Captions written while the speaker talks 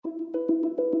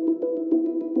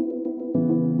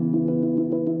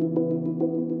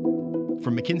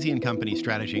McKinsey & Company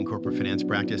Strategy and Corporate Finance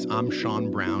Practice, I'm Sean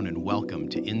Brown, and welcome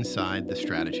to Inside the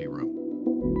Strategy Room.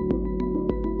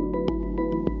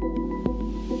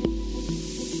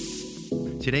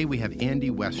 Today we have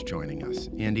Andy West joining us.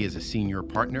 Andy is a senior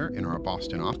partner in our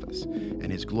Boston office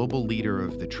and is global leader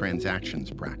of the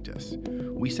transactions practice.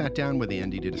 We sat down with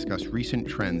Andy to discuss recent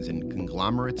trends in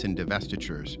conglomerates and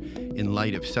divestitures in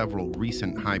light of several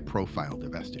recent high-profile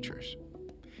divestitures.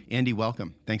 Andy,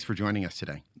 welcome. Thanks for joining us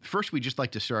today. First, we'd just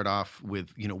like to start off with,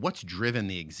 what's driven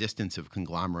the existence of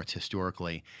conglomerates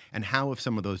historically, and how have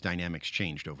some of those dynamics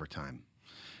changed over time?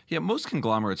 Yeah, most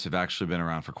conglomerates have actually been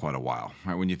around for quite a while.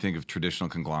 Right? When you think of traditional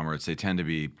conglomerates, they tend to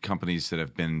be companies that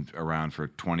have been around for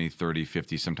 20, 30,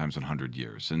 50, sometimes 100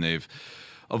 years. And they've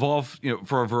evolved,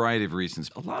 for a variety of reasons.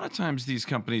 A lot of times these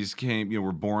companies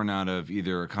were born out of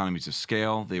either economies of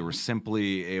scale. They were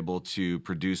simply able to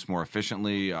produce more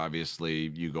efficiently. Obviously,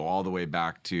 you go all the way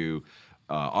back to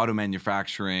auto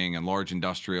manufacturing and large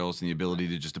industrials and the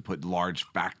ability to put large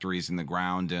factories in the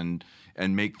ground and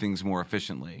make things more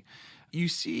efficiently. You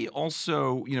see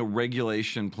also,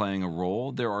 regulation playing a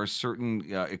role. There are certain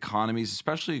economies,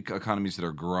 especially economies that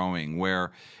are growing,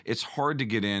 where it's hard to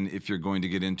get in if you're going to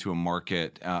get into a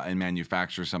market and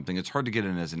manufacture something. It's hard to get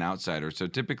in as an outsider. So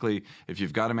typically, if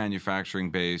you've got a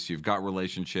manufacturing base, you've got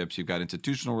relationships, you've got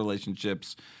institutional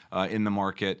relationships in the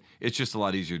market, it's just a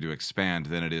lot easier to expand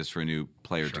than it is for a new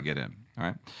player to get in. All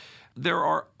right. There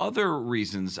are other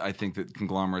reasons I think that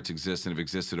conglomerates exist and have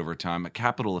existed over time.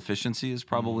 Capital efficiency is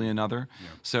probably another. Yeah.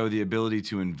 So the ability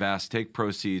to invest, take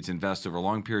proceeds, invest over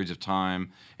long periods of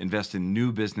time, invest in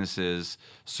new businesses.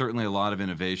 Certainly a lot of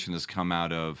innovation has come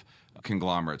out of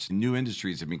conglomerates. New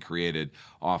industries have been created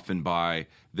often by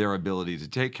their ability to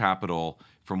take capital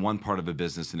from one part of a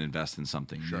business and invest in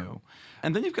something new.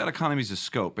 And then you've got economies of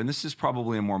scope, and this is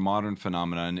probably a more modern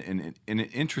phenomenon and an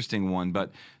interesting one,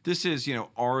 but this is,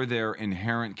 are there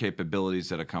inherent capabilities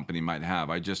that a company might have?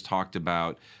 I just talked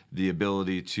about the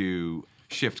ability to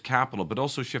shift capital, but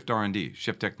also shift R&D,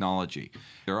 shift technology.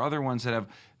 There are other ones that have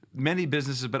many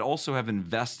businesses, but also have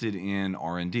invested in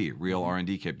R&D, real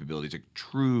R&D capabilities, like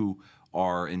true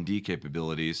R&D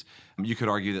capabilities. You could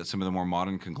argue that some of the more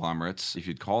modern conglomerates, if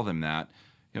you'd call them that,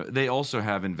 they also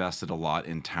have invested a lot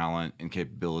in talent and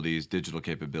capabilities, digital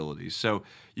capabilities. So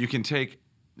you can take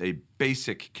a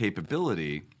basic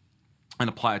capability and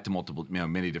apply it to multiple,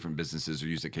 many different businesses, or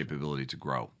use that capability to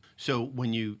grow. So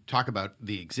when you talk about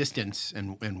the existence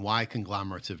and why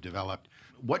conglomerates have developed,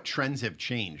 what trends have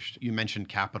changed? You mentioned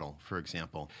capital, for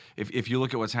example. If you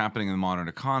look at what's happening in the modern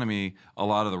economy, a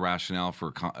lot of the rationale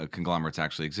for conglomerates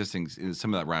actually existing,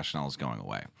 some of that rationale is going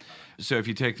away. So if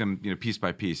you take them piece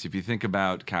by piece, if you think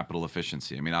about capital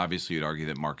efficiency, obviously you'd argue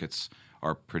that markets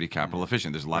are pretty capital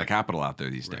efficient. There's a lot of capital out there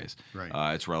these days.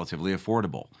 Right. It's relatively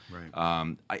affordable.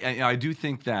 Right. I do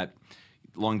think that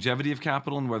longevity of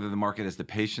capital and whether the market has the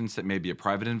patience that maybe a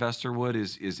private investor would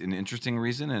is an interesting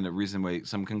reason, and a reason why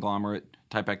some conglomerate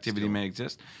type activity may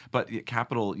exist. But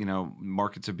capital,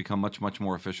 markets have become much, much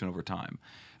more efficient over time.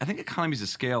 I think economies of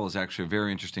scale is actually a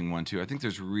very interesting one too. I think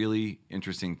there's really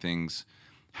interesting things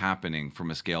happening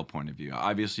from a scale point of view.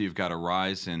 Obviously, you've got a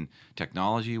rise in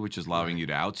technology, which is allowing you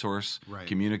to outsource,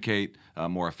 communicate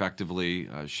more effectively,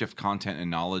 shift content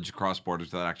and knowledge across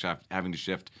borders without actually having to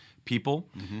shift people.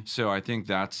 So I think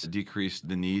that's decreased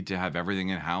the need to have everything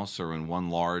in-house or in one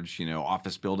large,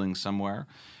 office building somewhere.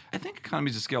 I think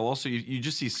economies of scale also, you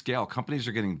just see scale. Companies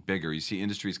are getting bigger. You see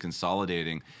industries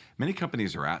consolidating. Many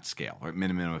companies are at scale, or at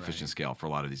minimum efficient scale for a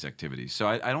lot of these activities. So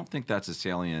I don't think that's as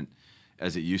salient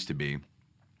as it used to be.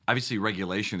 Obviously,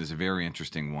 regulation is a very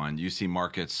interesting one. You see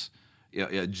markets,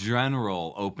 a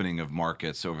general opening of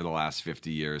markets over the last 50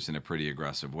 years in a pretty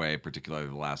aggressive way, particularly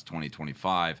the last 20,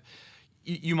 25.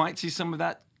 You might see some of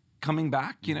that coming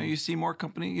back. You see more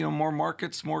more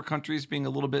markets, more countries being a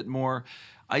little bit more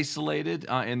isolated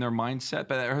in their mindset,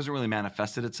 but it hasn't really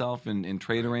manifested itself in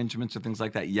trade arrangements or things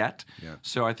like that yet. Yeah.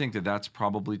 So I think that's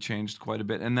probably changed quite a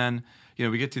bit. And then,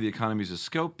 we get to the economies of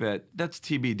scope bit. That's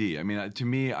TBD. To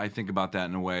me, I think about that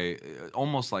in a way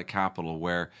almost like capital,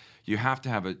 where you have to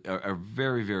have a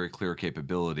very, very clear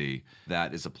capability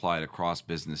that is applied across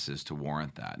businesses to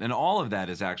warrant that. And all of that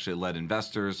has actually led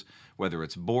investors, whether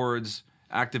it's boards,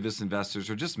 activist investors,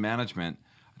 or just management,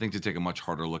 I think, to take a much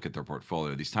harder look at their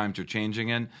portfolio. These times are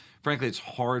changing, and frankly, it's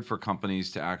hard for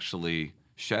companies to actually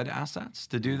shed assets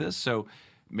to do this. So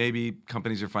maybe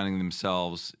companies are finding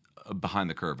themselves behind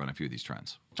the curve on a few of these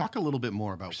trends. Talk a little bit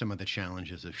more about some of the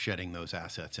challenges of shedding those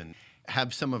assets, and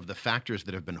have some of the factors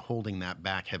that have been holding that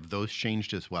back, have those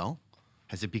changed as well?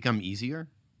 Has it become easier?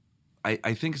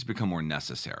 I think it's become more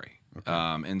necessary. Okay.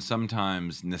 And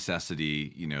sometimes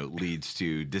necessity, leads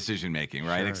to decision making,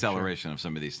 right? Sure, Acceleration of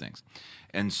some of these things.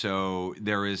 And so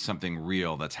there is something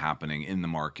real that's happening in the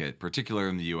market, particularly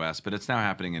in the U.S., but it's now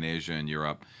happening in Asia and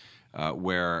Europe,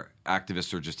 where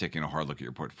activists are just taking a hard look at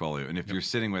your portfolio. And if you're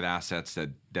sitting with assets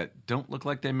that don't look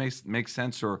like they make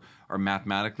sense or are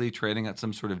mathematically trading at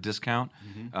some sort of discount,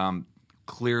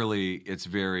 clearly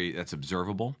that's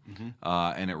observable,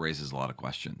 and it raises a lot of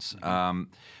questions.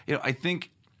 I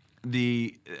think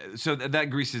that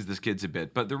greases the skids a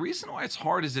bit. But the reason why it's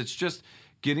hard is it's just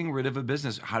getting rid of a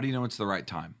business. How do you know it's the right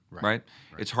time, right?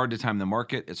 It's hard to time the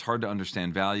market. It's hard to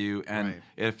understand value, and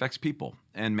it affects people.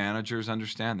 And managers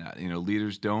understand that.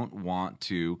 Leaders don't want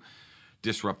to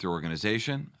disrupt their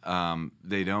organization.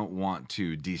 They don't want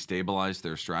to destabilize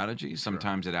their strategy.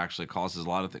 Sometimes it actually calls a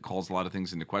lot of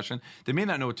things into question. They may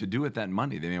not know what to do with that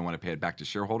money. They may want to pay it back to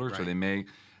shareholders, or they may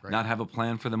not have a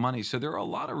plan for the money. So there are a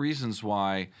lot of reasons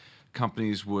why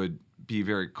companies would be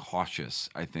very cautious,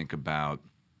 I think, about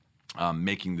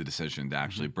making the decision to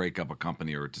actually break up a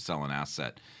company or to sell an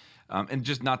asset. And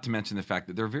just not to mention the fact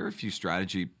that there are very few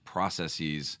strategy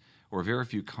processes or very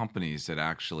few companies that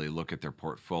actually look at their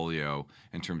portfolio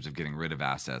in terms of getting rid of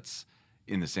assets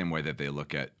in the same way that they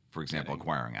look at, for example,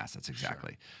 acquiring assets.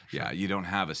 Exactly. Sure. Yeah, you don't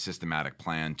have a systematic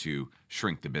plan to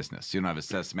shrink the business. You don't have a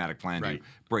systematic plan to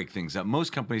break things up.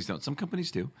 Most companies don't. Some companies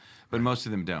do, but most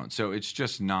of them don't. So it's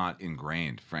just not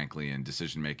ingrained, frankly, in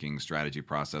decision-making, strategy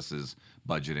processes,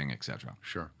 budgeting, et cetera.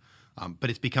 Sure. But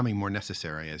it's becoming more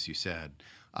necessary, as you said.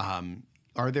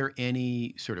 Are there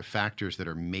any sort of factors that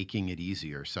are making it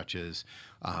easier, such as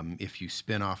if you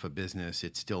spin off a business,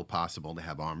 it's still possible to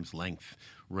have arm's length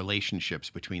relationships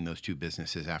between those two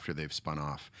businesses after they've spun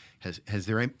off? Has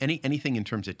there anything in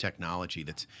terms of technology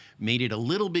that's made it a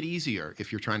little bit easier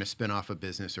if you're trying to spin off a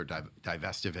business or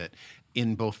divest of it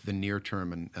in both the near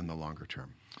term and the longer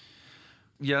term?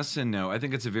 Yes and no. I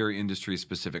think it's a very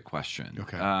industry-specific question.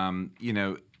 Okay.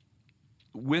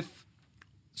 With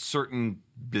certain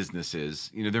businesses,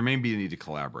 there may be a need to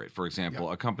collaborate. For example,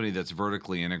 a company that's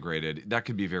vertically integrated, that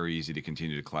could be very easy to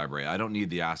continue to collaborate. I don't need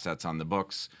the assets on the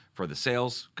books for the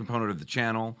sales component of the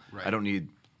channel. I don't need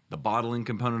the bottling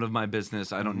component of my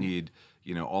business. I don't need,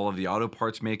 all of the auto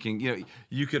parts making.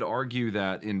 You could argue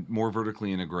that in more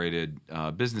vertically integrated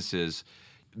businesses,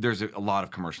 there's a lot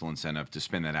of commercial incentive to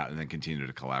spin that out and then continue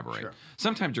to collaborate. Sure.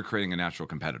 Sometimes you're creating a natural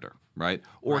competitor, right?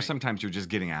 Or sometimes you're just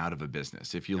getting out of a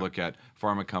business. If you look at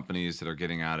pharma companies that are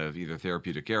getting out of either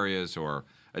therapeutic areas or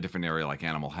a different area like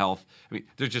animal health,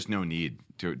 there's just no need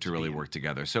to really work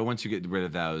together. So once you get rid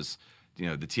of those,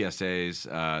 the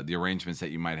TSAs, the arrangements that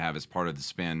you might have as part of the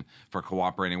spin for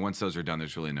cooperating, once those are done,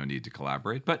 there's really no need to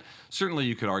collaborate. But certainly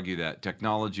you could argue that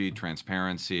technology,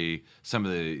 transparency, some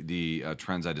of the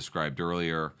trends I described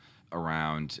earlier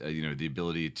around the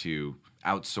ability to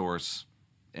outsource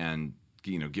and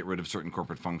get rid of certain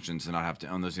corporate functions and not have to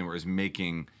own those anymore is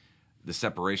making the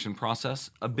separation process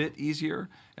a bit easier.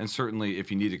 And certainly, if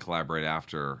you need to collaborate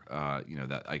after,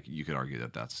 you could argue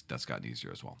that that's gotten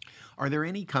easier as well. Are there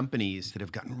any companies that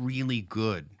have gotten really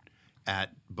good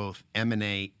at both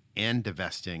M&A and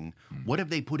divesting? What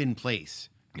have they put in place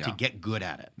to get good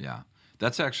at it? Yeah.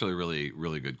 That's actually a really,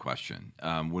 really good question.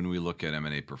 When we look at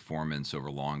M&A performance over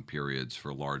long periods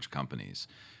for large companies,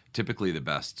 typically the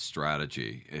best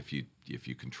strategy, if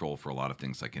you control for a lot of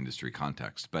things like industry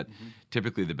context, but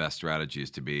typically the best strategy is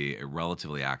to be a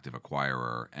relatively active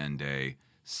acquirer and a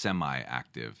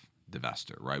semi-active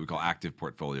divestor, right? We call active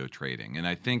portfolio trading. And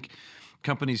I think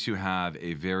companies who have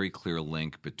a very clear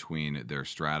link between their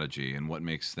strategy and what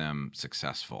makes them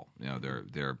successful,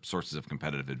 their sources of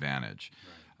competitive advantage,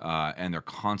 and they're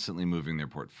constantly moving their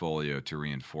portfolio to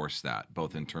reinforce that,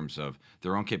 both in terms of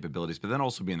their own capabilities, but then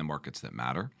also be in the markets that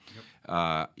matter.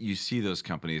 You see those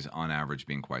companies, on average,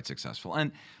 being quite successful.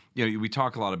 And we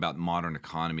talk a lot about modern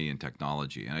economy and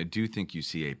technology, and I do think you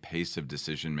see a pace of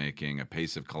decision-making, a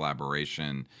pace of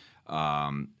collaboration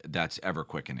that's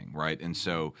ever-quickening, right? And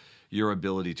so your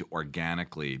ability to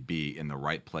organically be in the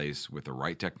right place with the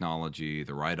right technology,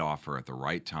 the right offer at the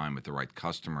right time with the right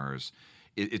customers,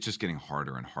 it's just getting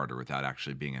harder and harder without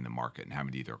actually being in the market and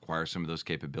having to either acquire some of those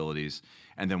capabilities.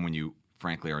 And then when you,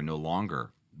 frankly, are no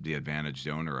longer the advantaged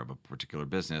owner of a particular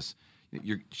business,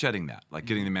 you're shedding that, like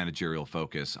getting the managerial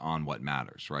focus on what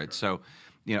matters, right? Sure.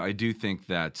 So, I do think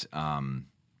that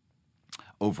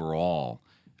overall,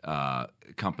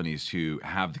 companies who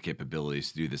have the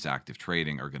capabilities to do this active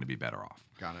trading are going to be better off.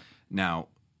 Got it. Now,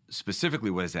 specifically,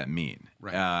 what does that mean?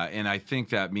 Right. And I think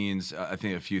that means, I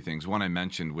think a few things. One I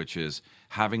mentioned, which is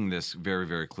having this very,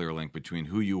 very clear link between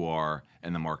who you are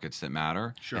and the markets that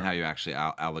matter, Sure. and how you actually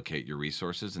allocate your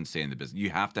resources and stay in the business.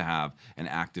 You have to have an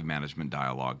active management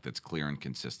dialogue that's clear and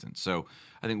consistent. So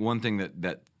I think one thing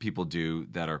that people do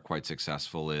that are quite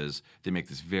successful is they make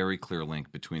this very clear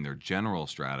link between their general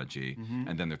strategy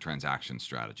and then their transaction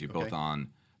strategy, both on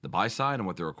the buy side and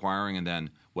what they're acquiring, and then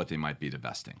what they might be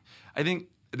divesting. I think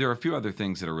there are a few other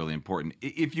things that are really important.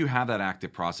 If you have that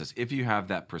active process, if you have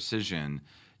that precision,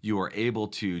 you are able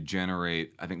to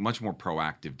generate, I think, much more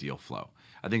proactive deal flow.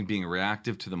 I think being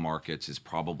reactive to the markets is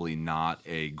probably not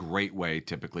a great way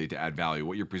typically to add value.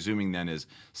 What you're presuming then is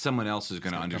someone else is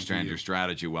going to understand your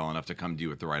strategy well enough to come to you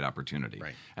with the right opportunity.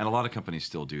 Right. And a lot of companies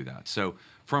still do that. So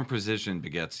firm precision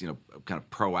begets, kind of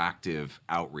proactive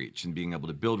outreach and being able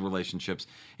to build relationships,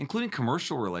 including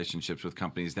commercial relationships with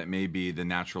companies that may be the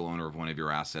natural owner of one of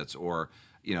your assets, or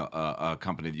a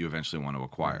company that you eventually want to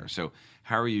acquire. So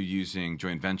how are you using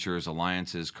joint ventures,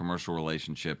 alliances, commercial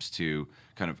relationships to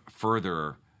kind of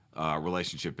further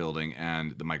relationship building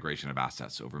and the migration of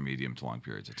assets over medium to long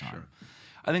periods of time? Sure.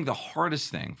 I think the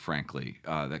hardest thing, frankly,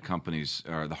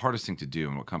 the hardest thing to do,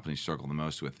 and what companies struggle the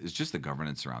most with, is just the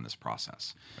governance around this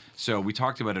process. So we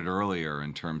talked about it earlier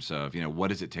in terms of, what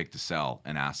does it take to sell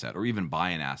an asset or even buy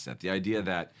an asset? The idea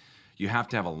that you have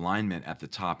to have alignment at the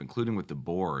top, including with the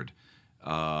board,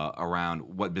 around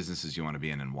what businesses you want to be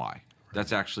in and why. Right.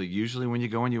 That's actually usually when you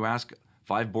go and you ask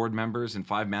 5 board members and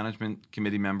 5 management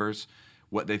committee members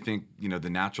what they think, the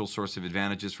natural source of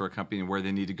advantages for a company and where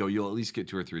they need to go, you'll at least get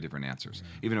 2 or 3 different answers,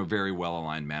 even a very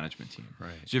well-aligned management team.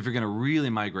 Right. So if you're going to really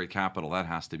migrate capital, that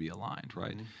has to be aligned,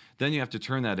 right? Then you have to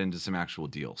turn that into some actual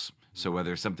deals. So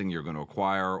whether it's something you're going to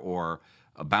acquire or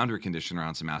a boundary condition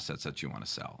around some assets that you want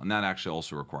to sell. And that actually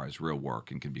also requires real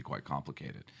work and can be quite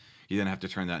complicated. You then have to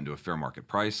turn that into a fair market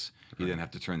price. You then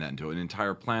have to turn that into an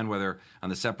entire plan, whether on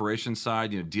the separation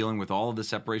side, dealing with all of the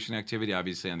separation activity,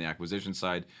 obviously on the acquisition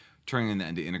side, turning that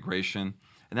into integration.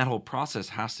 And that whole process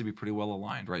has to be pretty well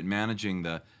aligned, right? Managing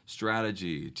the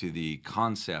strategy to the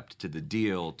concept, to the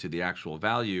deal, to the actual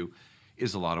value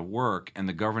is a lot of work, and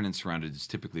the governance around it is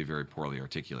typically very poorly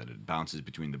articulated. It bounces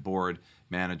between the board,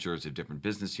 managers of different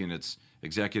business units,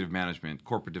 executive management,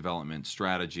 corporate development,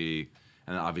 strategy,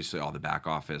 and obviously all the back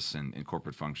office and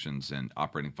corporate functions and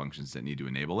operating functions that need to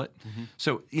enable it.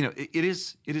 So, it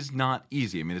is not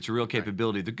easy. I mean, it's a real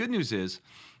capability. Right. The good news is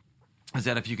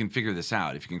that if you can figure this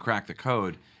out, if you can crack the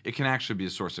code, it can actually be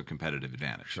a source of competitive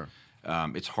advantage. Sure.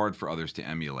 It's hard for others to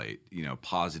emulate,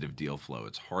 positive deal flow.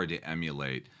 It's hard to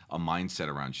emulate a mindset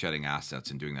around shedding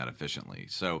assets and doing that efficiently.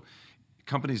 So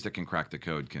companies that can crack the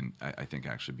code can, I think,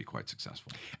 actually be quite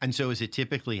successful. And so is it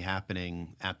typically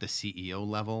happening at the CEO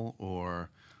level, or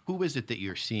who is it that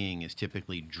you're seeing is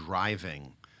typically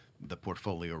driving the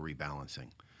portfolio rebalancing?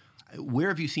 Where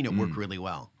have you seen it work really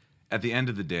well? At the end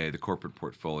of the day, the corporate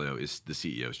portfolio is the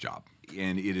CEO's job.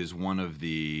 And it is one of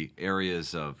the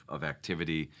areas of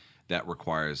activity that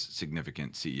requires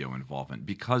significant CEO involvement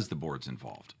because the board's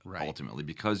involved, ultimately,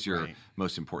 because your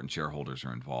most important shareholders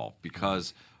are involved,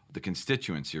 because the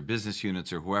constituents, your business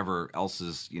units, or whoever else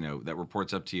is, that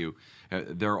reports up to you,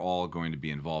 they're all going to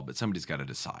be involved, but somebody's got to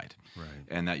decide. Right.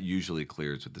 And that usually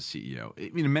clears with the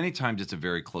CEO. Many times it's a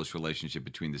very close relationship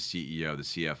between the CEO, the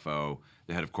CFO,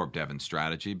 the head of corp dev and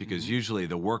strategy, because usually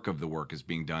the work is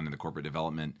being done in the corporate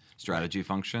development strategy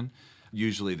function.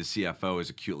 Usually the CFO is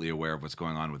acutely aware of what's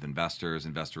going on with investors,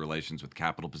 investor relations, what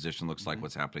capital position looks like,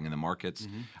 what's happening in the markets.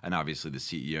 And obviously the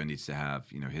CEO needs to have,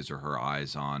 his or her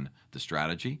eyes on the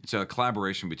strategy. So a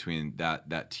collaboration between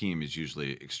that team is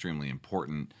usually extremely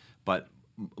important. But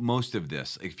most of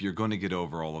this, if you're going to get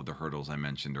over all of the hurdles I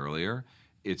mentioned earlier,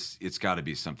 it's got to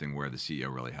be something where the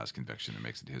CEO really has conviction and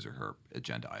makes it his or her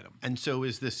agenda item. And so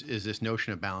is this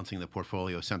notion of balancing the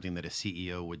portfolio something that a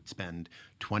CEO would spend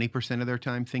 20% of their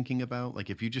time thinking about? Like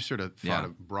if you just sort of thought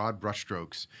of broad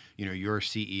brushstrokes, you're a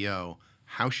CEO,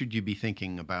 how should you be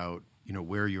thinking about,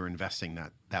 where you're investing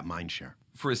that mind share?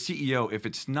 For a CEO, if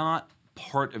it's not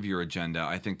part of your agenda,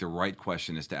 I think the right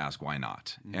question is to ask why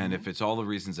not. And if it's all the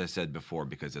reasons I said before,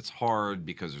 because it's hard,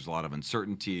 because there's a lot of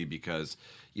uncertainty, because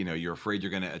you're afraid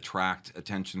you're going to attract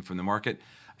attention from the market,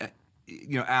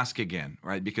 ask again,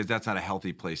 right? Because that's not a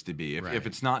healthy place to be. If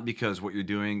it's not because what you're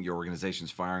doing, your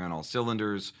organization's firing on all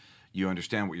cylinders, you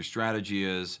understand what your strategy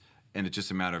is, and it's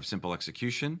just a matter of simple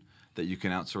execution that you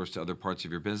can outsource to other parts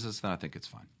of your business, then I think it's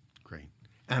fine. Great.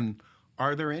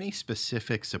 Are there any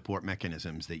specific support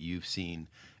mechanisms that you've seen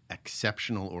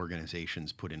exceptional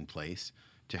organizations put in place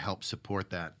to help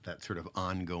support that sort of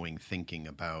ongoing thinking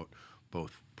about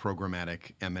both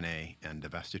programmatic M&A and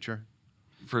divestiture?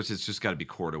 First, it's just got to be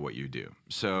core to what you do.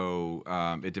 So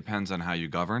it depends on how you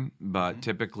govern, but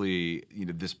typically,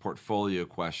 this portfolio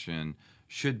question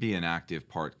should be an active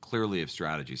part, clearly, of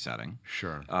strategy setting.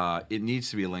 Sure. It needs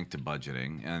to be linked to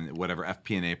budgeting and whatever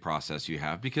FP&A process you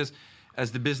have, because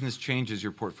as the business changes,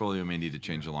 your portfolio may need to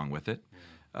change along with it.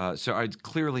 So I'd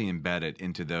clearly embed it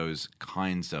into those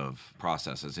kinds of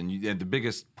processes. And the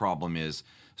biggest problem is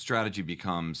strategy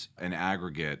becomes an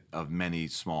aggregate of many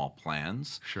small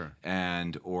plans. Sure.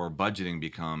 Or budgeting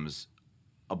becomes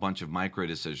a bunch of micro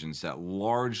decisions that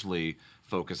largely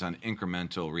focus on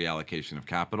incremental reallocation of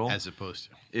capital. As opposed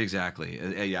to. Exactly.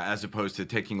 As opposed to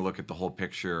taking a look at the whole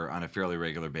picture on a fairly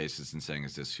regular basis and saying,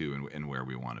 is this who and where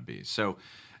we want to be? So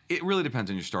it really depends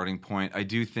on your starting point. I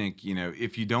do think,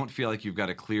 if you don't feel like you've got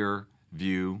a clear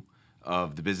view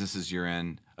of the businesses you're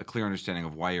in, a clear understanding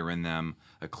of why you're in them,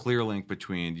 a clear link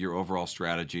between your overall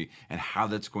strategy and how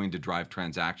that's going to drive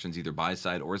transactions, either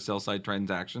buy-side or sell-side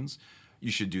transactions,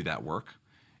 you should do that work.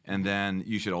 And then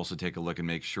you should also take a look and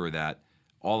make sure that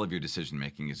all of your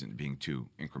decision-making isn't being too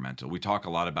incremental. We talk a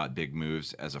lot about big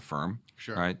moves as a firm,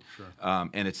 Sure, right? sure.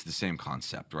 And it's the same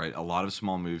concept, right? A lot of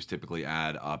small moves typically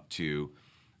add up to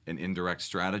an indirect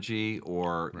strategy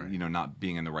or, not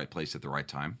being in the right place at the right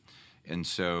time. And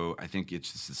so I think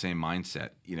it's just the same mindset.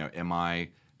 Am I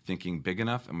thinking big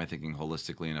enough? Am I thinking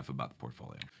holistically enough about the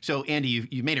portfolio? So, Andy,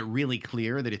 you've made it really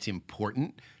clear that it's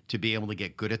important to be able to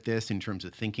get good at this in terms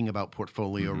of thinking about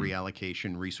portfolio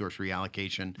reallocation, resource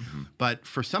reallocation. But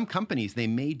for some companies, they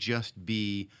may just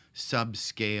be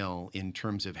subscale in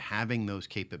terms of having those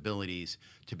capabilities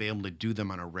to be able to do them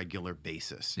on a regular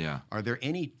basis. Yeah. Are there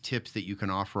any tips that you can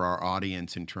offer our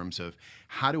audience in terms of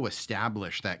how to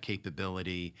establish that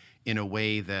capability in a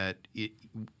way that it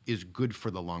is good for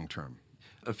the long term?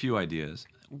 A few ideas.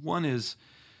 One is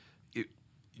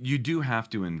you do have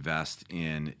to invest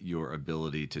in your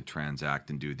ability to transact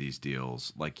and do these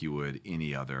deals like you would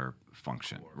any other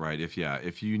function, right?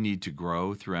 If you need to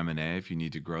grow through M&A, if you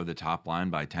need to grow the top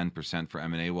line by 10% for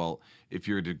M&A, well, if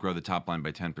you were to grow the top line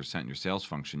by 10% in your sales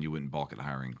function, you wouldn't balk at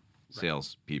hiring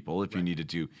sales people. If you needed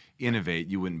to innovate,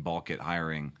 you wouldn't balk at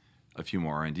hiring a few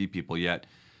more R&D people. Yet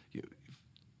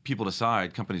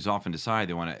companies often decide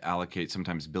they want to allocate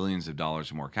sometimes billions of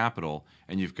dollars or more capital,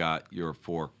 and you've got your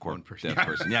four corp dev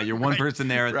person. Yeah, you're one person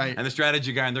there, and the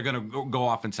strategy guy, and they're going to go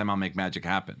off and somehow make magic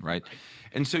happen, right?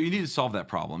 And so you need to solve that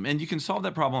problem. And you can solve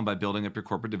that problem by building up your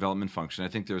corporate development function. I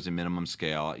think there's a minimum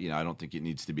scale. I don't think it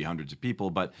needs to be hundreds of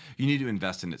people, but you need to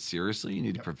invest in it seriously. You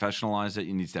need to professionalize it.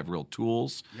 You need to have real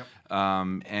tools.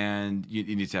 And you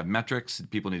need to have metrics.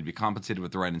 People need to be compensated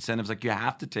with the right incentives. Like, you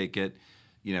have to take it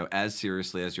as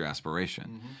seriously as your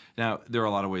aspiration. Now, there are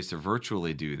a lot of ways to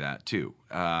virtually do that too.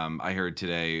 I heard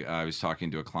today, I was talking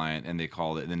to a client, and they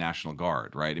called it the National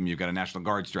Guard, right? I mean, you've got a National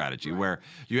Guard strategy where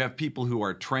you have people who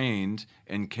are trained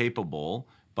and capable,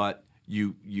 but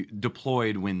you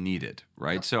deployed when needed,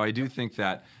 right? So I do think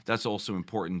that that's also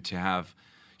important to have,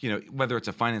 whether it's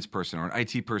a finance person or an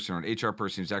IT person or an HR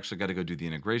person who's actually got to go do the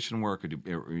integration work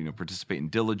or participate in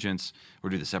diligence or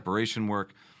do the separation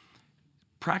work.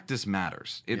 Practice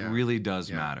matters. It really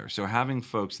does matter. So having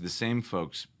the same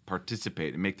folks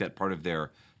participate and make that part of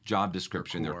their job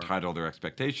description, their title, their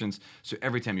expectations. So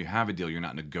every time you have a deal, you're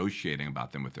not negotiating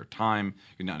about them with their time,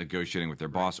 you're not negotiating with their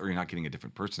boss, or you're not getting a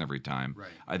different person every time,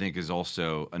 I think is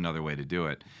also another way to do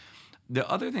it. The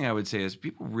other thing I would say is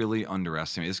people really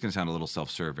underestimate, this is going to sound a little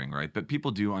self-serving, right? But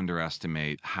people do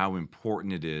underestimate how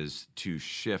important it is to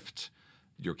shift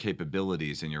your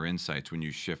capabilities and your insights when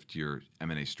you shift your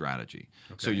M&A strategy.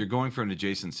 So you're going for an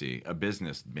adjacency, a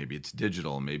business, maybe it's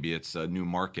digital, maybe it's a new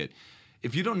market.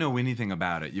 If you don't know anything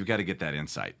about it, you've got to get that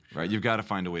insight, right? You've got to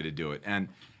find a way to do it. And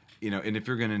and if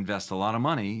you're going to invest a lot of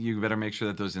money, you better make sure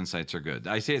that those insights are good.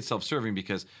 I say it's self-serving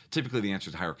because typically the answer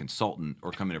is to hire a consultant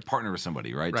or come in and partner with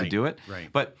somebody, right, to do it.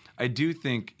 But I do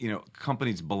think,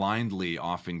 companies blindly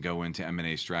often go into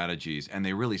M&A strategies and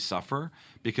they really suffer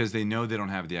because they know they don't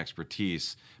have the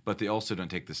expertise, but they also don't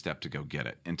take the step to go get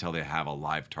it until they have a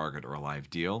live target or a live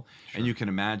deal. And you can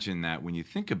imagine that when you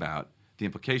think about the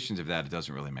implications of that, it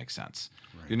doesn't really make sense.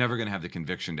 You're never going to have the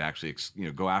conviction to actually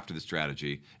go after the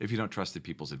strategy if you don't trust the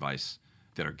people's advice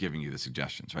that are giving you the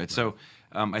suggestions, right? So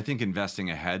I think investing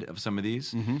ahead of some of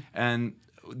these. And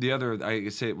the other,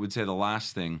 would say the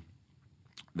last thing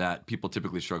that people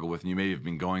typically struggle with, and you may have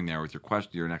been going there with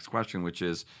your next question, which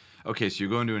is, okay, so you're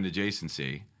going to an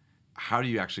adjacency. How do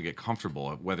you actually get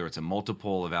comfortable, whether it's a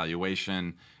multiple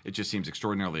evaluation, it just seems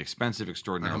extraordinarily expensive,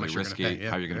 extraordinarily risky,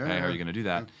 how you're going to pay, how are you going to do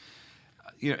that?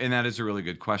 And that is a really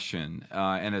good question.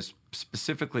 And as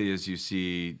specifically as you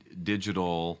see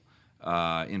digital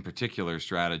in particular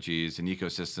strategies and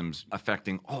ecosystems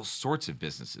affecting all sorts of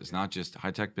businesses, not just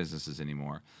high-tech businesses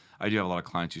anymore. I do have a lot of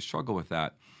clients who struggle with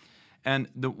that. And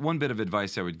the one bit of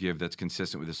advice I would give that's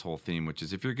consistent with this whole theme, which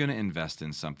is if you're going to invest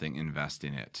in something, invest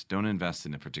in it. Don't invest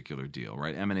in a particular deal,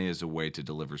 right? M&A is a way to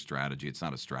deliver strategy. It's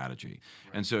not a strategy.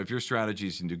 Right. And so if your strategy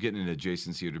is to get in an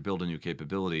adjacency or to build a new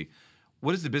capability,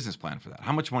 what is the business plan for that?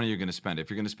 How much money are you going to spend?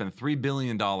 If you're going to spend $3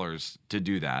 billion to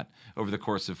do that over the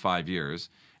course of 5 years,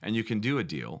 and you can do a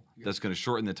deal that's going to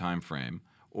shorten the time frame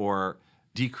or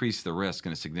decrease the risk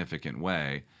in a significant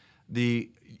way,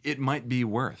 it might be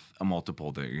worth a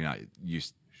multiple that you're not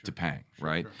used to paying,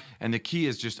 right? Sure. And the key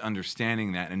is just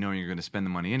understanding that and knowing you're going to spend the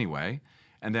money anyway,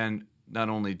 and then not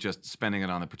only just spending it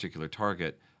on the particular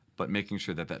target, but making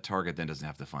sure that that target then doesn't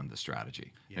have to fund the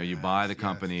strategy. Yes, you buy the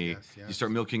company, you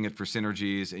start milking it for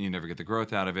synergies, and you never get the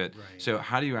growth out of it. Right. So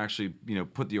how do you actually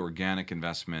put the organic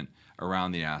investment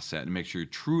around the asset and make sure you're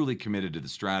truly committed to the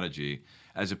strategy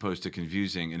as opposed to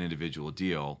confusing an individual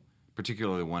deal,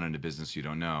 particularly one in a business you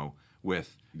don't know,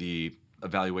 with the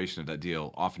evaluation of that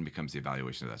deal often becomes the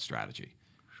evaluation of that strategy.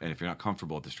 And if you're not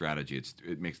comfortable with the strategy,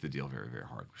 it makes the deal very, very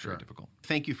hard, very difficult.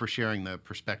 Thank you for sharing the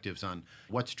perspectives on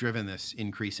what's driven this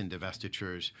increase in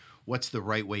divestitures. What's the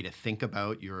right way to think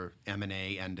about your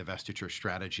M&A and divestiture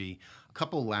strategy? A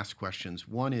couple last questions.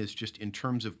 One is just in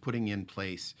terms of putting in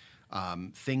place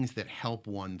things that help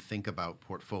one think about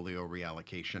portfolio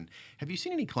reallocation. Have you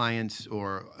seen any clients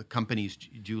or companies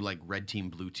do like red team,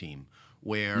 blue team,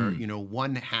 where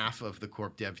one half of the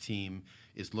corp dev team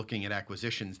is looking at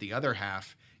acquisitions, the other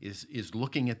half is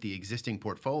looking at the existing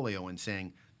portfolio and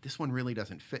saying, this one really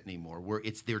doesn't fit anymore, where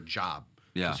it's their job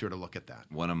to sort of look at that?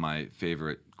 One of my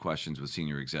favorite questions with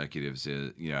senior executives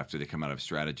is, after they come out of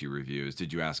strategy reviews,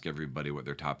 did you ask everybody what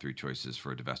their top 3 choices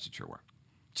for a divestiture were?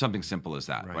 Something simple as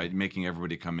that, right? Making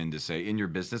everybody come in to say, in your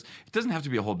business, it doesn't have to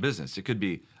be a whole business. It could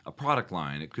be a product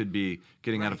line. It could be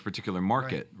getting out of a particular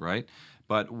market, right?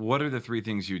 But what are the 3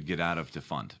 things you'd get out of to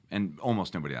fund? And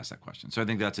almost nobody asked that question. So I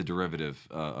think that's a derivative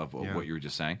of what you were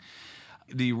just saying.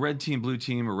 The red team, blue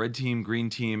team, or red team, green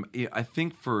team, I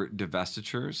think for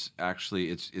divestitures, actually,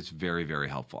 it's very, very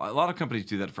helpful. A lot of companies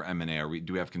do that for M&A.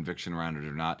 Do we have conviction around it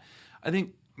or not? I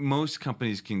think most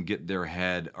companies can get their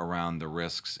head around the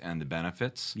risks and the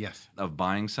benefits of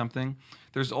buying something.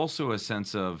 There's also a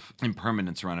sense of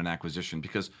impermanence around an acquisition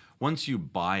because once you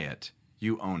buy it,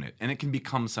 you own it, and it can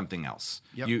become something else.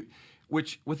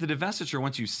 Which with the divestiture,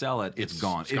 once you sell it, it's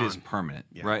gone. It is permanent,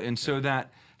 right? And so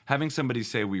that having somebody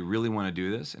say, we really want to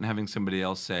do this, and having somebody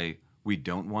else say, we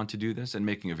don't want to do this, and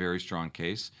making a very strong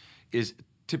case is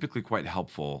typically quite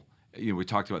helpful. We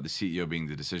talked about the CEO being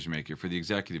the decision maker for the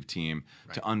executive team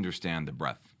to understand the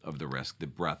breadth of the risk, the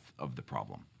breadth of the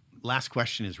problem. Last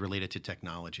question is related to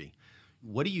technology.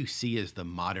 What do you see as the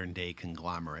modern day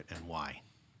conglomerate and why?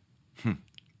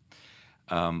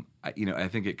 I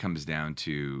think it comes down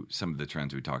to some of the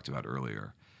trends we talked about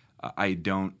earlier. I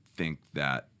don't think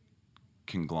that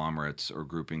conglomerates or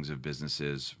groupings of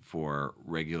businesses for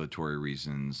regulatory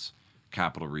reasons,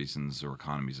 capital reasons, or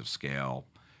economies of scale,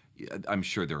 I'm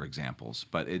sure there are examples,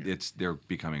 but they're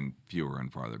becoming fewer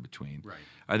and farther between. Right.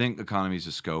 I think economies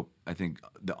of scope, I think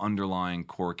the underlying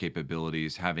core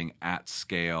capabilities, having at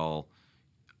scale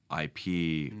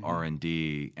IP,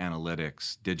 R&D,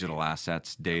 analytics, digital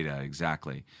assets, data,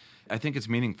 exactly. I think it's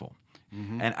meaningful.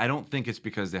 And I don't think it's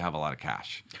because they have a lot of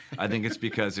cash. I think it's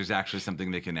because there's actually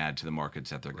something they can add to the markets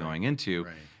that they're going into.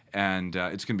 And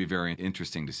it's going to be very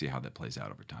interesting to see how that plays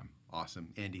out over time.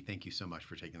 Awesome. Andy, thank you so much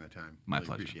for taking the time. My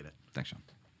pleasure. Appreciate it. Thanks, Sean.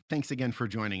 Thanks again for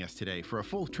joining us today. For a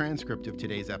full transcript of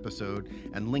today's episode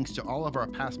and links to all of our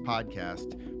past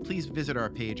podcasts, please visit our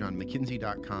page on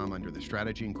mckinsey.com under the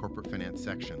Strategy and Corporate Finance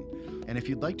section. And if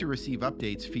you'd like to receive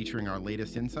updates featuring our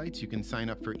latest insights, you can sign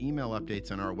up for email updates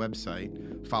on our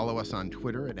website, follow us on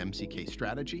Twitter at MCK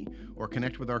Strategy, or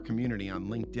connect with our community on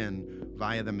LinkedIn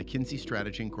via the McKinsey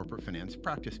Strategy and Corporate Finance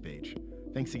practice page.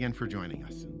 Thanks again for joining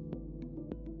us.